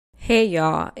Hey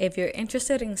y'all, if you're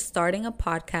interested in starting a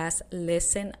podcast,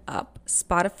 listen up.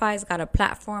 Spotify's got a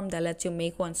platform that lets you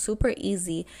make one super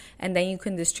easy and then you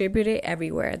can distribute it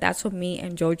everywhere. That's what me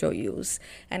and Jojo use.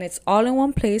 And it's all in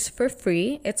one place for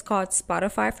free. It's called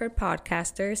Spotify for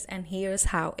Podcasters, and here's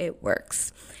how it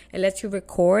works. It lets you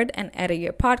record and edit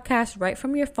your podcast right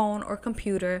from your phone or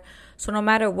computer. So no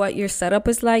matter what your setup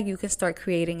is like, you can start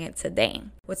creating it today.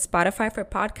 With Spotify for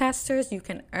Podcasters, you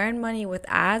can earn money with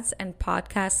ads and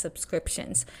podcast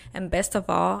subscriptions. And best of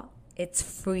all, it's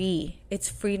free. It's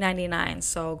free 99.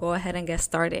 So go ahead and get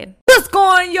started. What's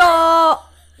going on, y'all?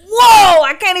 Whoa,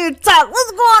 I can't even talk.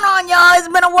 What's going on, y'all? It's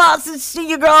been a while since you see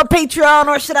your girl on Patreon,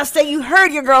 or should I say you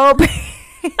heard your girl on Patreon.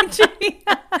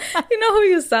 You know who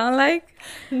you sound like?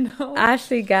 No.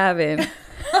 Ashley Gavin.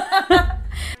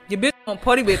 Your bitch on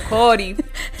party with Cardi.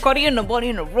 Cardi in the body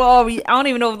in the Rory. I don't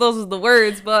even know if those are the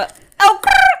words, but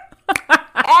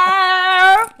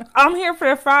I'm here for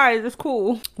the fries. It's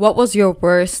cool. What was your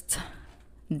worst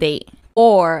date?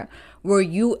 Or were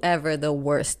you ever the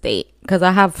worst date? Because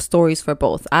I have stories for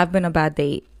both. I've been a bad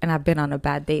date, and I've been on a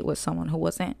bad date with someone who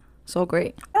wasn't so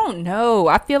great. I don't know.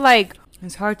 I feel like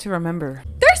it's hard to remember.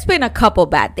 There's been a couple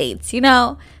bad dates, you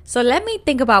know? So let me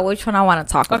think about which one I want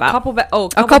to talk about. A couple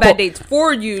bad dates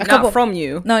for you, not from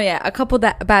you. No, yeah. A couple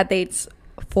bad dates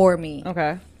for me.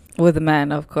 Okay. With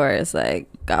men, of course. Like,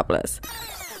 God bless.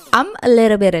 I'm a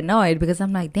little bit annoyed because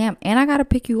I'm like, damn, and I gotta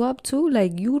pick you up too.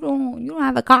 Like, you don't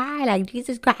have a car. Like,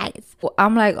 Jesus Christ.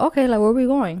 I'm like, okay, like, where are we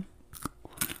going?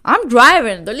 I'm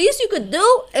driving. The least you could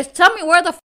do is tell me where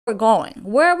the we're going.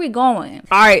 Where are we going?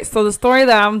 All right, so the story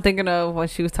that I'm thinking of when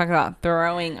she was talking about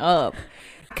throwing up,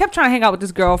 I kept trying to hang out with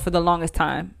this girl for the longest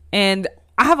time, and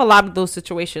I have a lot of those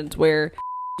situations where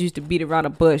used to beat around a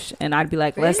bush, and I'd be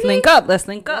like, really? let's link up.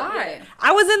 Why?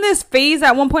 I was in this phase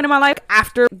at one point in my life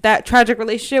after that tragic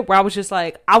relationship where I was just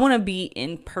like, I want to be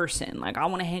in person. Like, I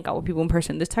want to hang out with people in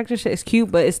person. This Texas shit is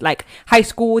cute, but it's like high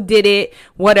school did it,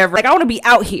 whatever. Like, I want to be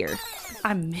out here.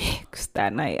 I mixed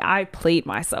that night. I played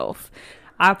myself.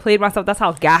 That's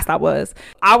how gassed I was.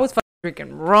 I was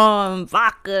drinking rum,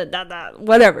 vodka,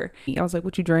 whatever. I was like,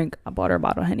 what you drink? I bought her a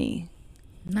bottle of Henny.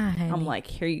 Not Henny. I'm like,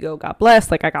 here you go. God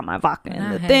bless. Like, I got my vodka in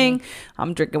the Henny. thing.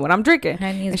 I'm drinking what I'm drinking.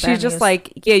 And she's just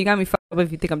like, yeah, you got me fucked up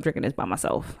if you think I'm drinking this by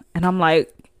myself. And I'm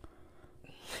like,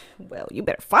 well, you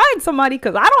better find somebody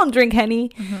because I don't drink Henny.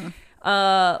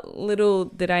 Mm-hmm. Little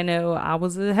did I know I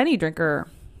was a Henny drinker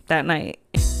that night.